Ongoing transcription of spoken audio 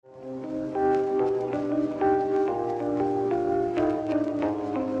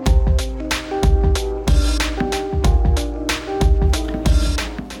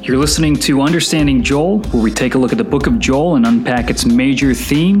You're listening to Understanding Joel, where we take a look at the book of Joel and unpack its major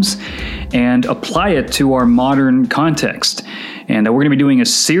themes and apply it to our modern context. And we're going to be doing a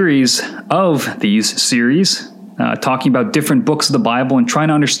series of these series, talking about different books of the Bible and trying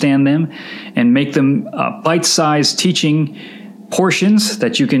to understand them and make them bite-sized teaching portions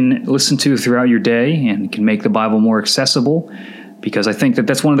that you can listen to throughout your day and can make the Bible more accessible. Because I think that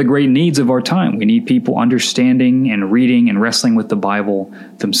that's one of the great needs of our time. We need people understanding and reading and wrestling with the Bible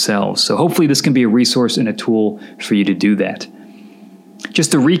themselves. So hopefully this can be a resource and a tool for you to do that.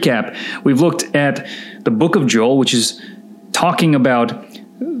 Just to recap, we've looked at the book of Joel, which is talking about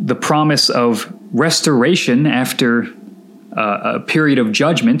the promise of restoration after a period of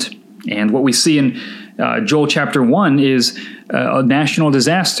judgment. And what we see in Joel chapter 1 is a national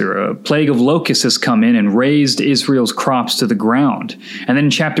disaster. A plague of locusts has come in and razed Israel's crops to the ground. And then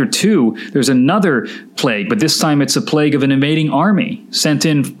in chapter 2, there's another plague, but this time it's a plague of an invading army sent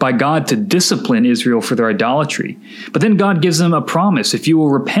in by God to discipline Israel for their idolatry. But then God gives them a promise. If you will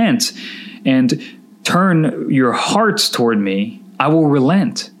repent and turn your hearts toward me, I will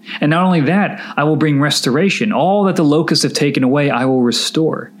relent. And not only that, I will bring restoration. All that the locusts have taken away, I will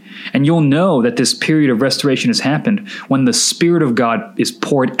restore. And you'll know that this period of restoration has happened when the Spirit of God is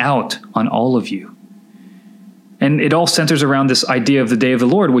poured out on all of you. And it all centers around this idea of the day of the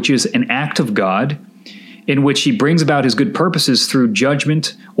Lord, which is an act of God in which he brings about his good purposes through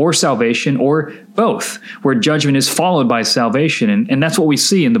judgment or salvation or both, where judgment is followed by salvation. And that's what we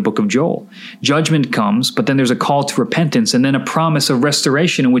see in the book of Joel. Judgment comes, but then there's a call to repentance and then a promise of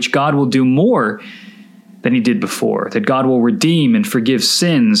restoration in which God will do more than he did before, that God will redeem and forgive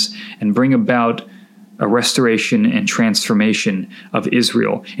sins and bring about a restoration and transformation of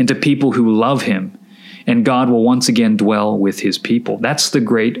Israel into people who love him, and God will once again dwell with his people. That's the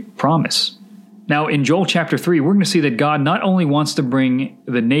great promise. Now, in Joel chapter 3, we're going to see that God not only wants to bring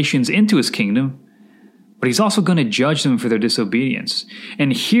the nations into his kingdom, but he's also going to judge them for their disobedience.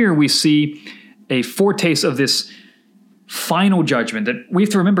 And here we see a foretaste of this final judgment that we have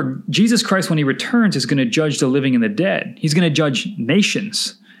to remember. Jesus Christ, when he returns, is going to judge the living and the dead. He's going to judge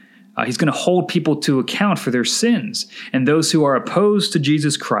nations. He's going to hold people to account for their sins. And those who are opposed to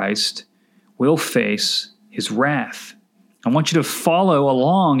Jesus Christ will face his wrath. I want you to follow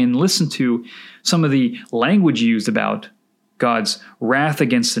along and listen to some of the language used about God's wrath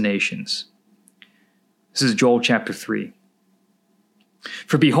against the nations. This is Joel chapter 3.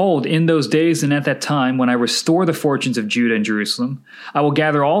 For behold, in those days and at that time, when I restore the fortunes of Judah and Jerusalem, I will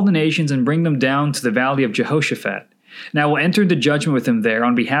gather all the nations and bring them down to the valley of Jehoshaphat. And I will enter into judgment with them there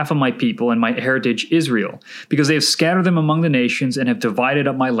on behalf of my people and my heritage Israel, because they have scattered them among the nations and have divided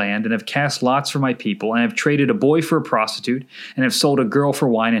up my land and have cast lots for my people and have traded a boy for a prostitute and have sold a girl for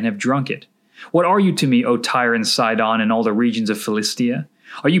wine and have drunk it. What are you to me, O Tyre and Sidon and all the regions of Philistia?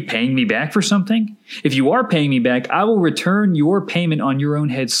 Are you paying me back for something? If you are paying me back, I will return your payment on your own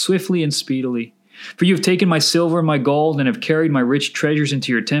head swiftly and speedily. For you have taken my silver and my gold and have carried my rich treasures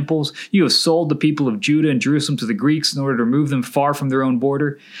into your temples. You have sold the people of Judah and Jerusalem to the Greeks in order to remove them far from their own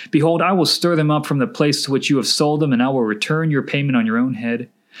border. Behold, I will stir them up from the place to which you have sold them, and I will return your payment on your own head.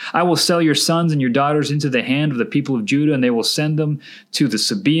 I will sell your sons and your daughters into the hand of the people of Judah, and they will send them to the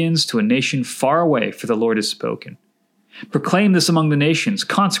Sabaeans, to a nation far away, for the Lord has spoken. Proclaim this among the nations,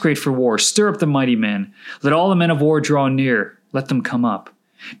 consecrate for war, stir up the mighty men. Let all the men of war draw near, let them come up.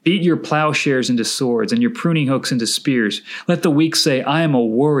 Beat your plowshares into swords, and your pruning hooks into spears. Let the weak say, I am a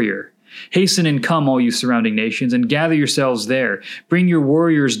warrior. Hasten and come, all you surrounding nations, and gather yourselves there. Bring your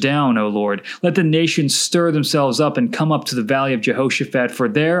warriors down, O Lord. Let the nations stir themselves up and come up to the valley of Jehoshaphat, for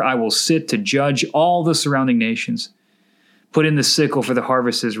there I will sit to judge all the surrounding nations. Put in the sickle, for the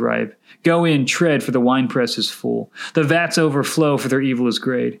harvest is ripe. Go in, tread, for the winepress is full. The vats overflow, for their evil is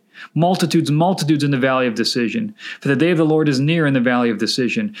great. Multitudes, multitudes in the valley of decision. For the day of the Lord is near in the valley of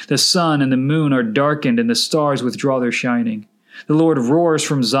decision. The sun and the moon are darkened, and the stars withdraw their shining. The Lord roars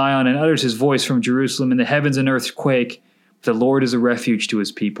from Zion and utters his voice from Jerusalem, and the heavens and earth quake. The Lord is a refuge to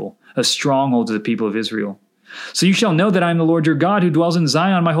his people, a stronghold to the people of Israel. So you shall know that I am the Lord your God, who dwells in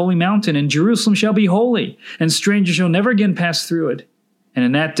Zion, my holy mountain, and Jerusalem shall be holy, and strangers shall never again pass through it. And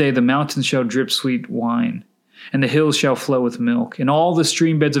in that day the mountains shall drip sweet wine, and the hills shall flow with milk, and all the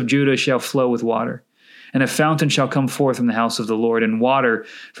stream beds of Judah shall flow with water. And a fountain shall come forth from the house of the Lord, and water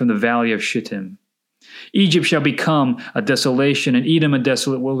from the valley of Shittim. Egypt shall become a desolation, and Edom a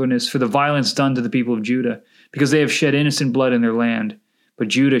desolate wilderness, for the violence done to the people of Judah, because they have shed innocent blood in their land. But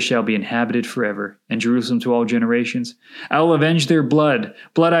Judah shall be inhabited forever, and Jerusalem to all generations. I will avenge their blood.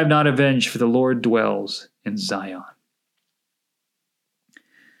 Blood I have not avenged, for the Lord dwells in Zion.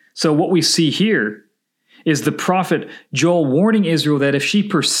 So what we see here is the prophet Joel warning Israel that if she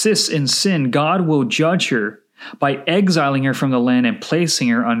persists in sin, God will judge her by exiling her from the land and placing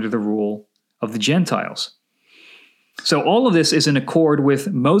her under the rule of the Gentiles. So all of this is in accord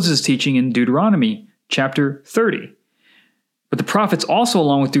with Moses' teaching in Deuteronomy chapter 30. But the prophets also,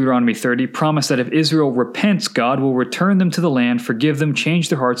 along with Deuteronomy 30, promise that if Israel repents, God will return them to the land, forgive them, change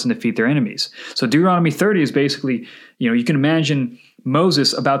their hearts, and defeat their enemies. So Deuteronomy 30 is basically, you can imagine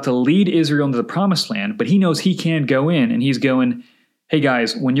Moses about to lead Israel into the promised land, but he knows he can't go in, and he's going, hey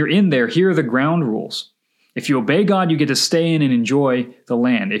guys, when you're in there, here are the ground rules. If you obey God, you get to stay in and enjoy the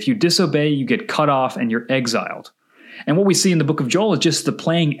land. If you disobey, you get cut off and you're exiled. And what we see in the book of Joel is just the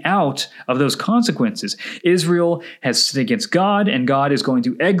playing out of those consequences. Israel has sinned against God, and God is going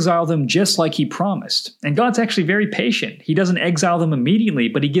to exile them just like he promised. And God's actually very patient. He doesn't exile them immediately,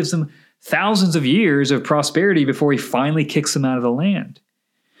 but he gives them thousands of years of prosperity before he finally kicks them out of the land.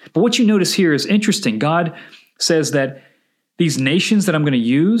 But what you notice here is interesting. God says that these nations that I'm going to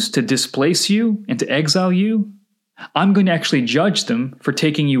use to displace you and to exile you, I'm going to actually judge them for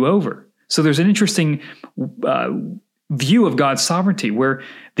taking you over. So there's an interesting view of God's sovereignty where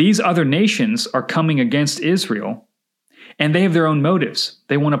these other nations are coming against Israel and they have their own motives.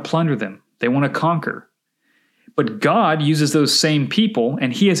 They want to plunder them. They want to conquer. But God uses those same people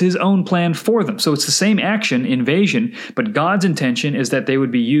and he has his own plan for them. So it's the same action, invasion, but God's intention is that they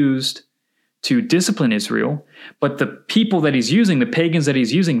would be used to discipline Israel. But the people that he's using, the pagans that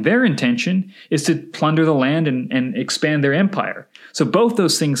he's using, their intention is to plunder the land and expand their empire. So both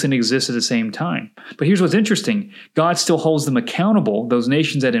those things can exist at the same time. But here's what's interesting. God still holds them accountable, those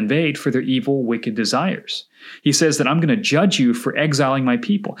nations that invade, for their evil, wicked desires. He says that I'm going to judge you for exiling my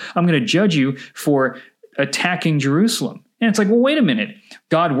people. I'm going to judge you for attacking Jerusalem. And it's like, well, wait a minute.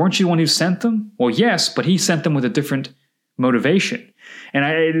 God, weren't you the one who sent them? Well, yes, but he sent them with a different motivation.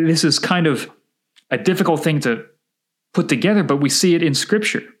 And this is kind of a difficult thing to put together, but we see it in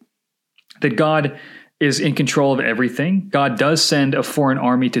Scripture, that God is in control of everything. God does send a foreign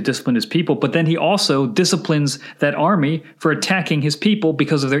army to discipline his people, but then he also disciplines that army for attacking his people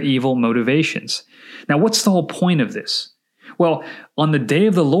because of their evil motivations. Now, what's the whole point of this? Well, on the day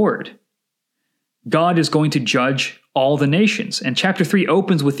of the Lord, God is going to judge all the nations. And chapter 3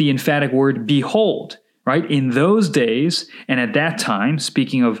 opens with the emphatic word, behold. Right? In those days and at that time,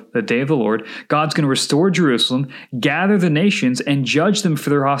 speaking of the day of the Lord, God's going to restore Jerusalem, gather the nations, and judge them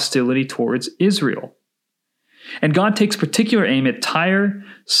for their hostility towards Israel. And God takes particular aim at Tyre,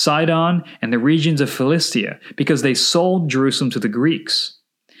 Sidon, and the regions of Philistia because they sold Jerusalem to the Greeks.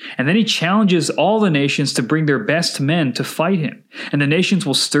 And then he challenges all the nations to bring their best men to fight him. And the nations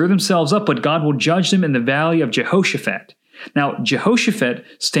will stir themselves up, but God will judge them in the valley of Jehoshaphat. Now, Jehoshaphat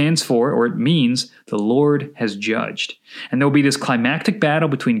stands for, or it means, the Lord has judged. And there will be this climactic battle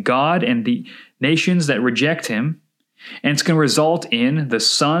between God and the nations that reject him. And it's going to result in the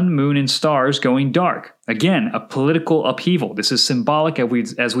sun, moon, and stars going dark. Again, a political upheaval. This is symbolic,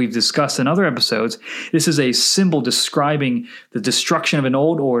 as we've discussed in other episodes. This is a symbol describing the destruction of an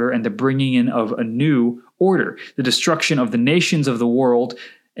old order and the bringing in of a new order. The destruction of the nations of the world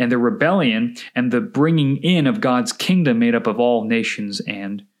and the rebellion, and the bringing in of God's kingdom made up of all nations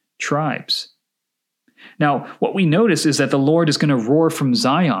and tribes. Now, what we notice is that the Lord is going to roar from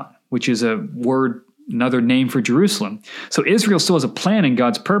Zion, which is another name for Jerusalem. So Israel still has a plan in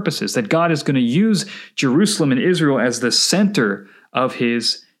God's purposes, that God is going to use Jerusalem and Israel as the center of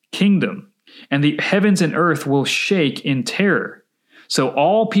his kingdom. And the heavens and earth will shake in terror. So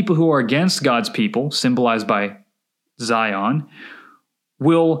all people who are against God's people, symbolized by Zion,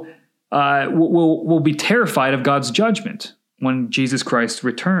 will be terrified of God's judgment when Jesus Christ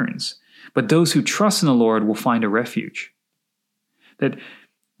returns. But those who trust in the Lord will find a refuge. That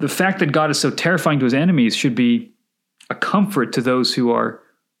the fact that God is so terrifying to his enemies should be a comfort to those who are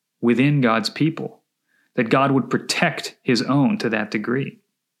within God's people. That God would protect his own to that degree.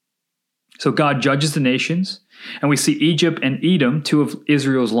 So God judges the nations, and we see Egypt and Edom, two of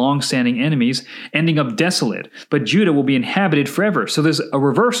Israel's long-standing enemies, ending up desolate. But Judah will be inhabited forever. So there's a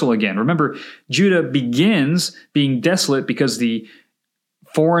reversal again. Remember, Judah begins being desolate because the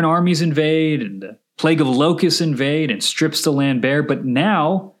foreign armies invade and the plague of locusts invade and strips the land bare. But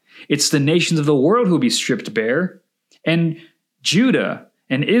now it's the nations of the world who will be stripped bare, and Judah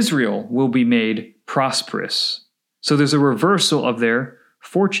and Israel will be made prosperous. So there's a reversal of their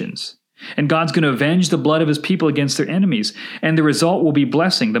fortunes. And God's going to avenge the blood of his people against their enemies. And the result will be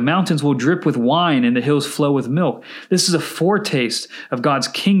blessing. The mountains will drip with wine and the hills flow with milk. This is a foretaste of God's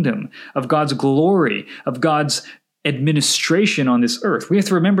kingdom, of God's glory, of God's administration on this earth. We have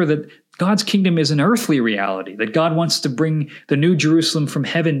to remember that God's kingdom is an earthly reality, that God wants to bring the new Jerusalem from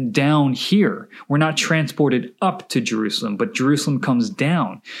heaven down here. We're not transported up to Jerusalem, but Jerusalem comes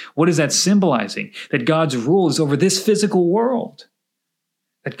down. What is that symbolizing? That God's rule is over this physical world,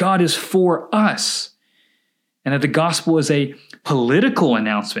 that God is for us, and that the gospel is a political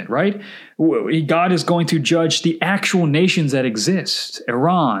announcement, right? God is going to judge the actual nations that exist,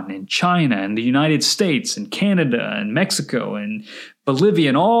 Iran and China and the United States and Canada and Mexico and Bolivia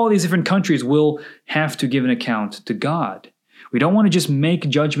and all these different countries will have to give an account to God. We don't want to just make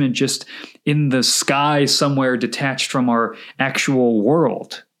judgment just in the sky somewhere detached from our actual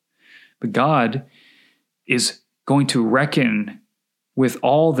world. But God is going to reckon with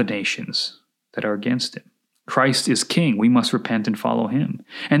all the nations that are against him. Christ is king. We must repent and follow him.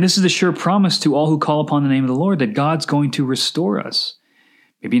 And this is a sure promise to all who call upon the name of the Lord, that God's going to restore us.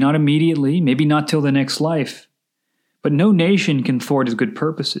 Maybe not immediately, maybe not till the next life, but no nation can thwart his good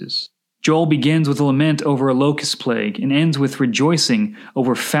purposes. Joel begins with a lament over a locust plague and ends with rejoicing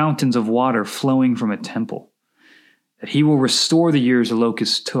over fountains of water flowing from a temple. That he will restore the years the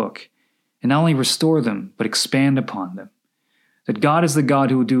locusts took, and not only restore them, but expand upon them. That God is the God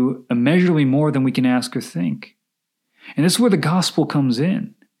who will do immeasurably more than we can ask or think. And this is where the gospel comes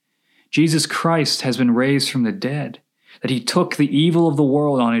in. Jesus Christ has been raised from the dead, that he took the evil of the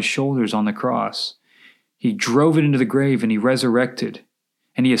world on his shoulders on the cross. He drove it into the grave and he resurrected,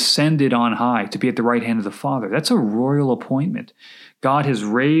 and he ascended on high to be at the right hand of the Father. That's a royal appointment. God has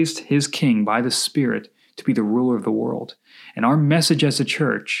raised his king by the Spirit to be the ruler of the world. And our message as a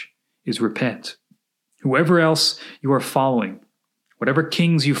church is repent. Whoever else you are following, whatever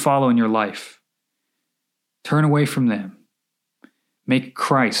kings you follow in your life, turn away from them. Make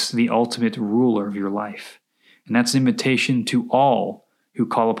Christ the ultimate ruler of your life. And that's an invitation to all who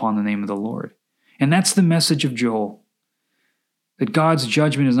call upon the name of the Lord. And that's the message of Joel. That God's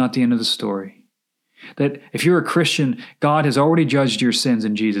judgment is not the end of the story. That if you're a Christian, God has already judged your sins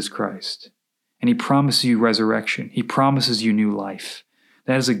in Jesus Christ. And he promises you resurrection. He promises you new life.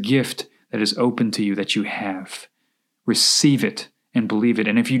 That is a gift that is open to you that you have. Receive it and believe it.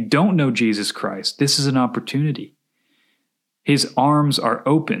 And if you don't know Jesus Christ, this is an opportunity. His arms are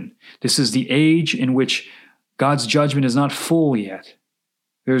open. This is the age in which God's judgment is not full yet.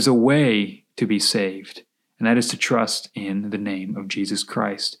 There's a way to be saved, and that is to trust in the name of Jesus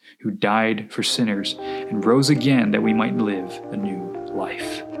Christ, who died for sinners and rose again that we might live a new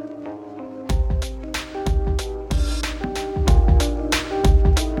life.